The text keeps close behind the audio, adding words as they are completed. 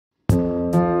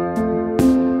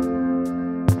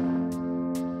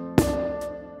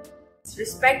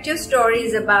respect your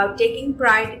stories about taking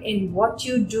pride in what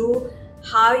you do,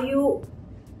 how you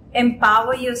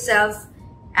empower yourself,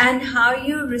 and how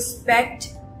you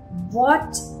respect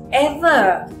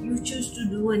whatever you choose to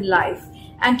do in life.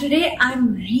 And today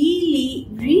I'm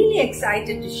really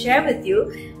excited to share with you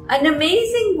an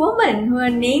amazing woman. Her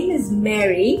name is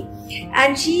Mary,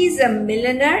 and she's a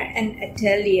milliner and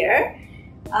atelier.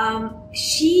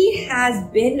 She has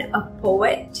been a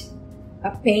poet,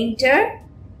 a painter,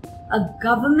 a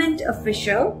government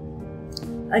official,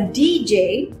 a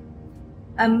DJ,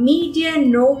 a media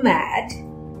nomad,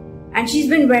 and she's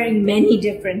been wearing many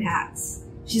different hats.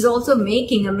 She's also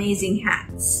making amazing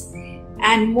hats.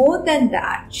 And more than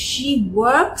that, she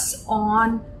works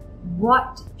on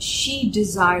what she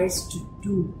desires to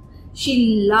do.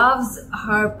 She loves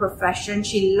her profession,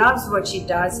 she loves what she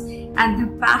does, and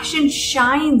her passion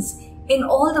shines in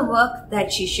all the work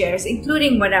that she shares,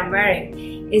 including what I'm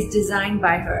wearing is designed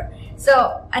by her.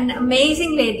 So, an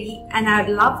amazing lady, and I'd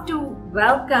love to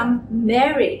welcome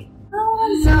Mary.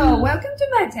 So, welcome to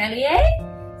my atelier.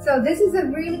 So, this is a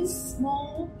really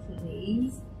small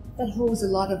place that holds a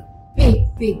lot of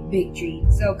big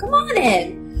dreams. So, come on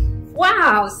in.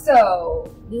 Wow,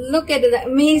 so look at the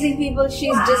amazing people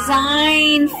she's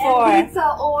designed for. And these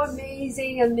are all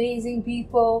amazing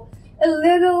people. A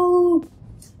little,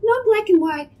 not black and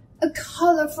white, a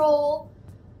colorful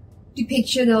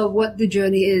depiction of what the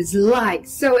journey is like.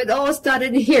 So it all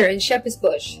started here in Shepherd's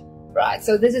Bush. Right,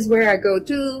 so this is where I go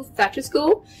to fashion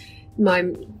school.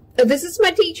 This is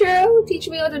my teacher who teach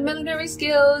me all the millinery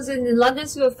skills in London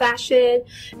School of Fashion.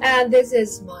 And this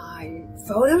is my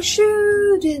photo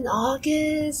shoot in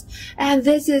August. And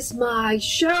this is my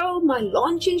show, my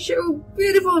launching show.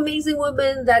 Beautiful, amazing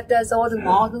woman that does all the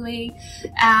modeling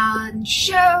and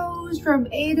shows from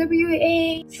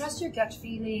AWA. Trust your gut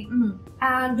feeling.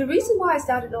 And the reason why I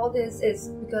started all this is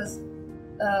because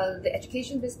the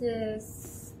education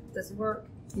business doesn't work.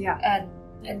 Yeah.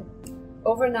 And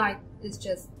overnight, it's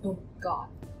just boom, gone.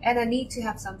 And I need to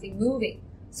have something moving.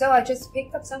 So I just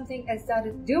picked up something and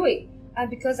started doing. And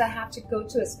because I have to go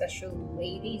to a special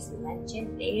ladies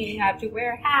luncheon thing, I have to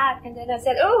wear a hat. And then I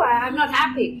said, oh, I'm not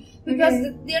happy. Because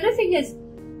the other thing is,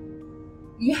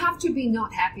 you have to be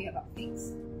not happy about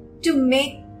things. To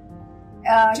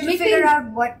figure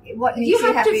out what makes you happy. You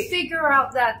have to figure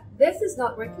out that this is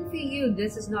not working for you,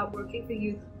 this is not working for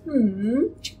you.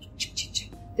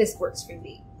 This works for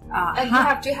me. And you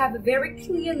have to have a very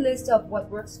clear list of what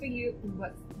works for you and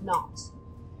what not.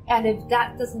 And if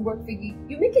that doesn't work for you,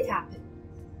 you make it happen.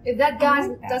 If that guy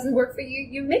doesn't work for you,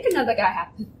 you make another guy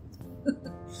happen.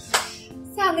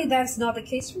 Sadly, that's not the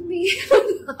case for me.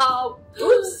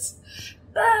 Oops.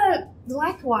 But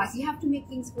likewise, you have to make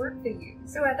things work for you.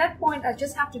 So at that point, I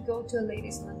just have to go to a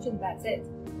ladies' luncheon, that's it.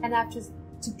 And I have to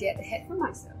get ahead for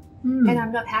myself. And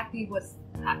I'm not happy with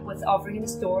what's offering in the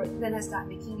store. Then I start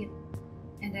making it.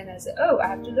 And then I said, oh, I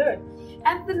have to learn.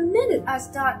 And the minute I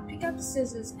start pick up the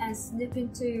scissors and snip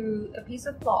into a piece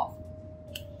of cloth,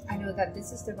 I know that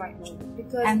this is the right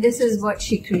moment. And this is what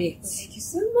she creates. Thank you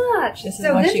so much. This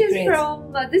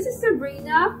is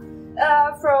Sabrina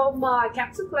from my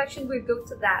capsule collection. We'll go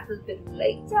to that a little bit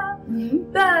later.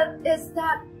 But it's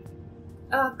that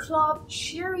cloth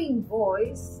shearing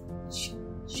voice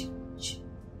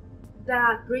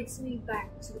that brings me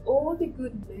back to all the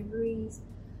good memories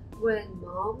when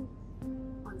Mom,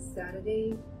 on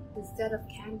Saturday, instead of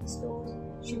candy stores,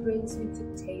 she brings me to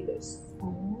tailors.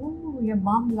 Oh, your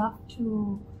mom loved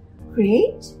to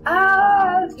create?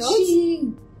 After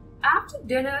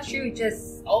dinner, she would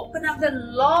just open up the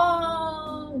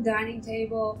long dining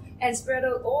table and spread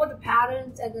out all the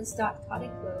patterns and then start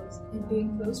cutting clothes and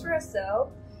doing clothes for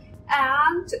herself.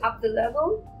 And to up the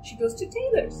level, she goes to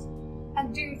tailors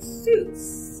and do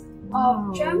suits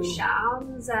of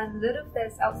jam-shams and little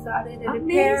bits outside it and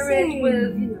pair it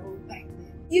with, back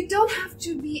then. You don't have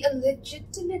to be a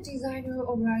legitimate designer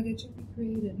or writer to be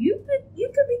creative. You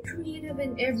could be creative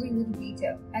in every little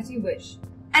detail as you wish.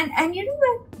 And you know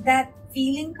where that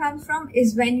feeling comes from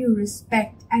is when you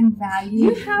respect and value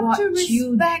what you do.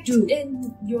 You have to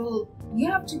respect you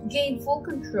have to gain full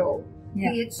control.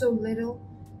 Yeah. Be it so little,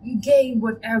 you gain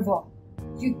whatever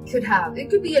you could have. It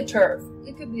could be a turf.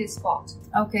 It could be a spot.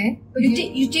 Okay. But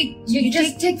you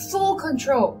just take full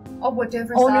control of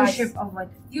whatever ownership size. of what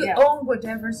you own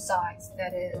whatever size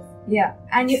that is. Yeah.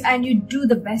 And you do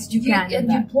the best you can.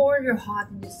 And you pour your heart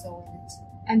and your soul in it.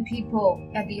 And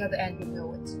people at the other end will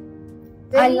know it.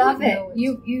 I love it.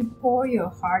 You pour your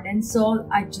heart and soul.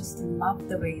 I just love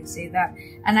the way you say that.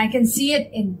 And I can see it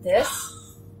in this.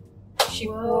 She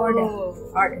poured her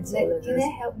heart and soul in this. Can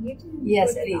I help you to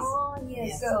yes, put please. It on?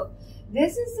 Yes. So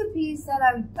This is a piece that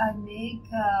I make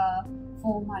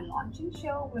for my launching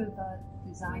show with a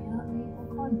designer label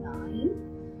called Nine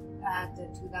at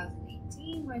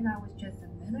 2018 when I was just a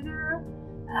milliner.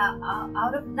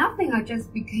 Out of nothing, I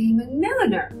just became a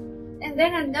milliner. And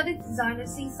then another designer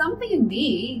sees something in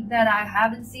me that I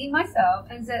haven't seen myself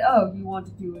and said, "Oh, you want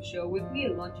to do a show with me,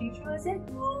 a launching show?" I said,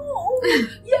 "Oh,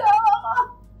 yeah,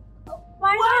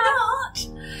 why not?"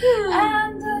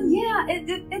 And yeah,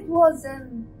 it was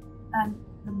the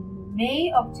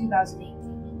May of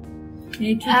 2018.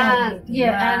 May 2018.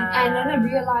 And then I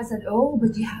realized that, oh,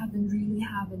 but you haven't really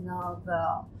have enough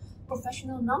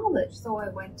professional knowledge. So I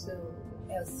went to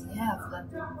LCF,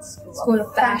 London School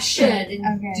of Fashion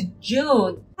in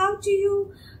June. How do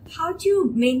you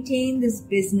maintain this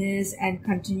business and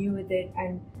continue with it?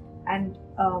 And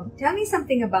tell me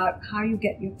something about how you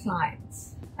get your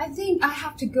clients. I think I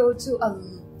have to go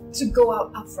go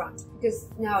out upfront, because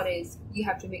nowadays you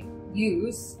have to make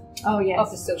use of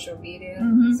the social media.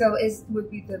 So it would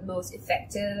be the most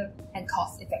effective and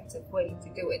cost-effective way to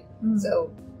do it. So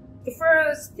the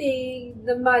first thing,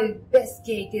 my best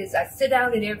gig is I sit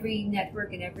down in every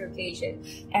network and every occasion,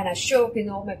 and I show up in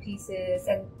all my pieces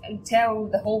and tell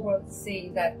the whole world to say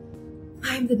that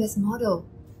I'm the best model.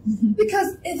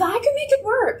 Because if I can make it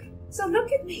work, so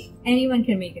look at me. Anyone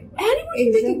can make it work. Anyone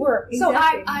can make it work.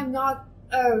 Exactly. So I'm not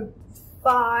a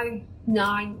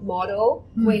 5'9" model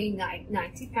weighing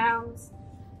 90 pounds.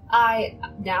 My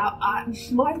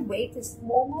weight is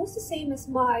almost the same as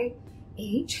my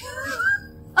age.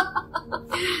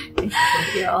 And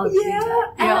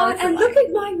look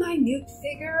at my minute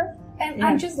figure, and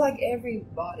I'm just like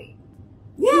everybody.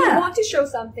 You want to show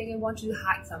something and want to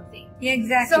hide something. Yeah,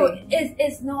 exactly. So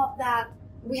it's not that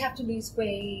we have to lose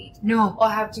weight, or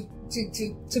have to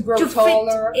grow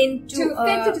taller, fit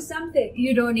into something.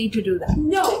 You don't need to do that.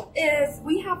 No,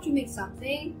 we have to make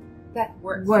something that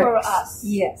works for us.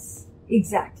 Yes,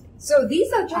 exactly. So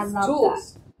these are just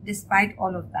tools. Despite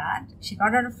all of that, she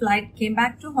got on a flight, came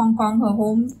back to Hong Kong, her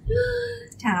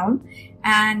hometown,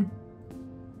 and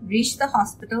reached the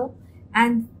hospital.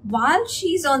 And while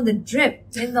she's on the drip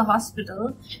in the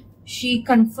hospital, she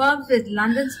confirms with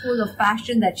London School of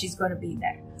Fashion that she's going to be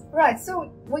there. Right.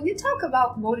 So when you talk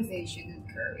about motivation and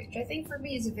courage, I think for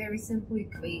me it's a very simple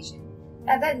equation.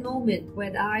 At that moment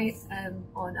when I am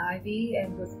on IV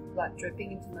and with blood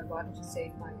dripping into my body to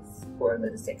save my poor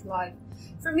little sick life,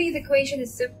 for me the equation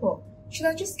is simple. Should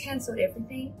I just cancel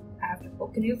everything? I have to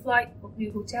book a new flight, book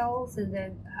new hotels, and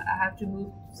then I have to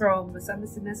move from the summer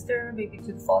semester maybe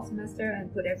to the fall semester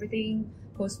and put everything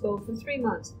postponed for 3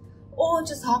 months. Or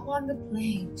just hop on the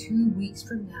plane 2 weeks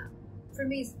from now. For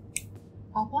me, it's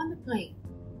hop on the plane.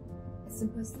 As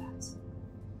simple as that.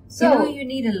 So you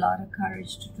need a lot of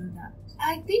courage to do that.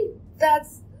 I think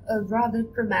that's a rather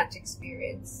traumatic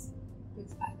experience,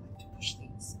 because I like to push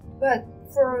things. But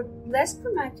for less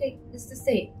traumatic, it's the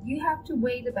same. You have to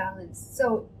weigh the balance.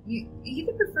 So you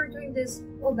either prefer doing this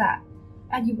or that,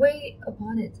 and you weigh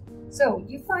upon it. So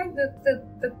you find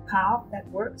the path that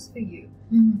works for you.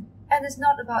 And it's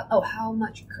not about, how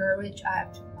much courage I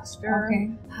have to muster,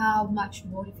 how much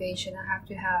motivation I have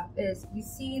to have. Is you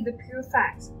see the pure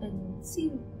facts and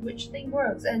see which thing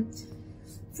works. And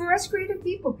for us creative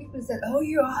people say, "Oh,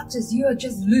 you're artist, you're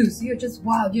just loose, you're just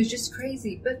wild, you're just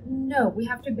crazy." But no, we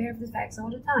have to bear the facts all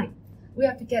the time. We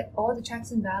have to get all the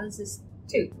checks and balances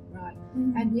too, right?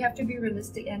 And we have to be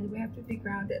realistic, and we have to be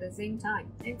grounded at the same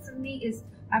time. And for me,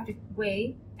 I have to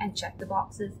weigh and check the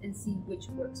boxes and see which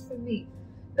works for me.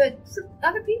 But for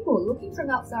other people looking from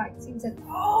outside, it seems that,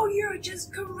 "Oh, you're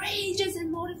just courageous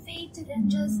and motivated and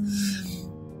just..."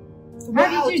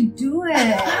 How did you do it?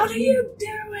 How do you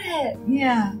do it?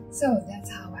 Yeah. So that's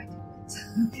how I do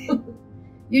it.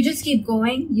 You just keep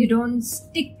going. You don't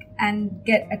stick and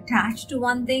get attached to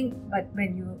one thing. But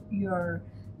when your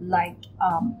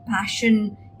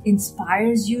passion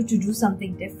inspires you to do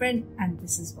something different, and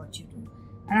this is what you do.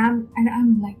 And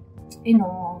I'm like in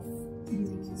awe of you.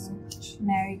 Thank you so much,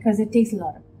 Mary, because it takes a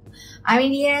lot of. I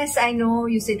mean, yes, I know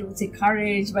you say don't say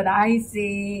courage, but I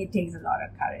say it takes a lot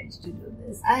of courage to do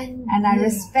this. And I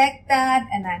respect that,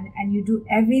 and you do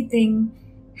everything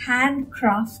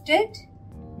handcrafted,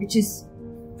 which is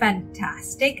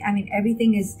fantastic. I mean,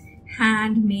 everything is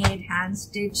handmade,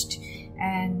 hand-stitched,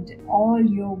 and all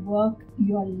your work,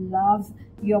 your love,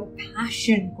 your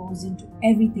passion goes into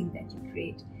everything that you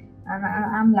create. And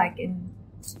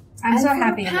I'm so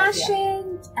happy.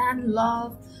 Passion and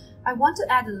love. I want to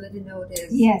add a little note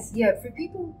is, for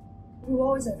people who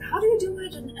always say, "How do you do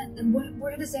it?" and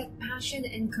where does that passion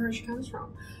and courage comes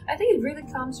from? I think it really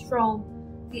comes from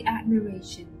the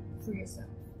admiration for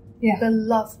yourself, the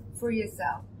love for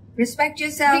yourself. Respect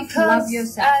yourself, Because love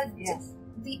yourself. at Yes.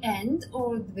 the end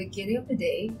or the beginning of the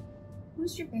day,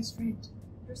 who's your best friend?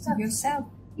 Yourself. Yourself.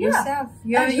 Yeah. Yourself.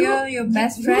 And You're your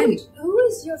best friend. Who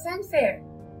is your fanfare?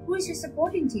 Who is your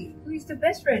supporting team? Who is the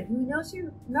best friend? Who knows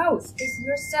you most? Is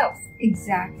yourself.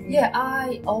 Exactly. Yeah,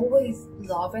 I always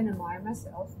love and admire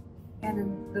myself.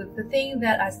 And the thing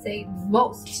that I say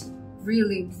most,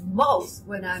 really most,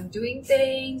 when I'm doing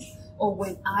things, or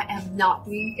when I am not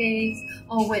doing things,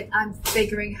 or when I'm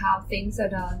figuring how things are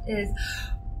done, is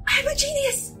I'm a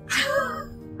genius.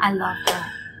 I love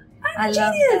that. I'm a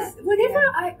love genius. that. Whenever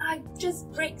I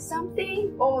just break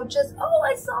something, or just,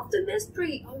 I solved the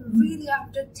mystery, or really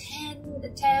after 10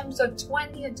 attempts or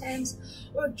 20 attempts,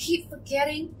 or keep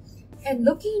forgetting, and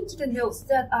looking into the notes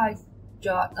that I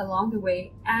jot along the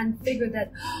way and figure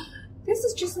that this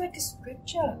is just like a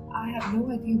scripture. I have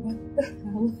no idea what the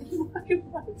hell am I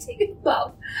writing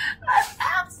about. I have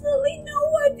absolutely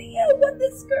no idea what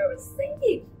this girl is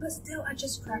saying. But still, I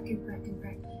just crack and crack and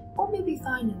crack. Or maybe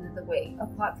find another way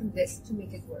apart from this to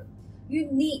make it work. You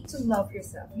need to love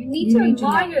yourself. You need to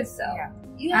admire yourself. Yeah.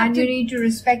 You have And you need to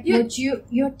respect your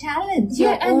talents.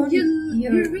 yeah, your and own, you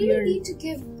really need to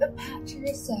give a pat to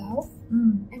yourself.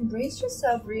 Embrace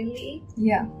yourself, really.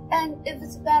 Yeah. And if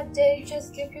it's a bad day,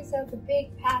 just give yourself a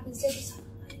big pat and say, it's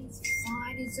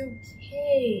fine, it's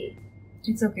okay.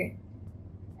 It's okay.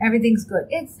 Everything's good.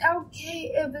 It's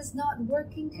okay if it's not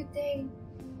working today.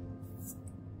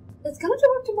 It's going to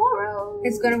work tomorrow.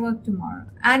 It's gonna work tomorrow.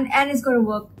 And it's gonna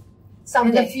work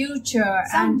someday. in the future.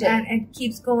 Someday. And it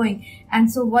keeps going.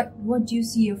 And so what do you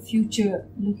see your future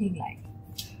looking like?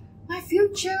 My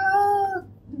future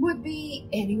would be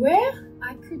anywhere.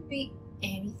 I could be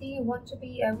anything I want to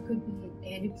be. I could be in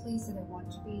any place that I want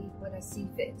to be when I see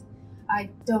fit. I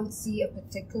don't see a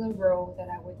particular role that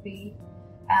I would be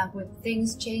with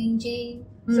things changing.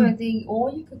 So I think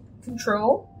all you could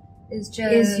control is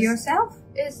just yourself.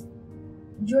 Is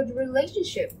your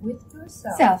relationship with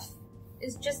yourself. Self.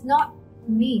 It's just not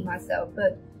me, myself,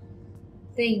 but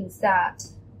things that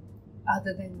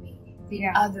other than me. The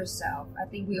other self. I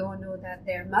think we all know that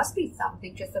there must be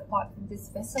something just apart from this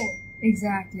vessel.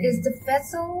 Exactly. Is the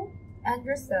vessel and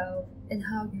yourself and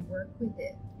how you work with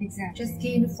it. Exactly. Just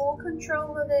gain full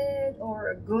control of it,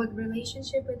 or a good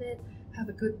relationship with it, have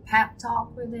a good pep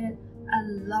talk with it,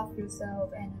 and love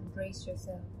yourself and embrace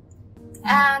yourself.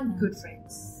 And good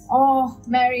friends. Oh,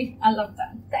 Mary, I love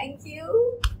that. Thank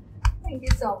you. Thank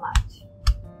you so much.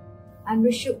 And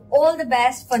wish you all the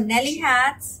best for Nelly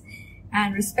Hats.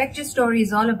 And Respect Your Story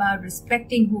is all about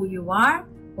respecting who you are,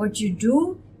 what you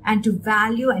do, and to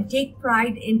value and take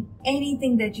pride in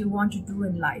anything that you want to do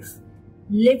in life.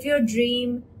 Live your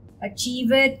dream,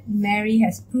 achieve it. Mary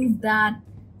has proved that.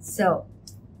 So,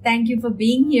 thank you for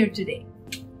being here today.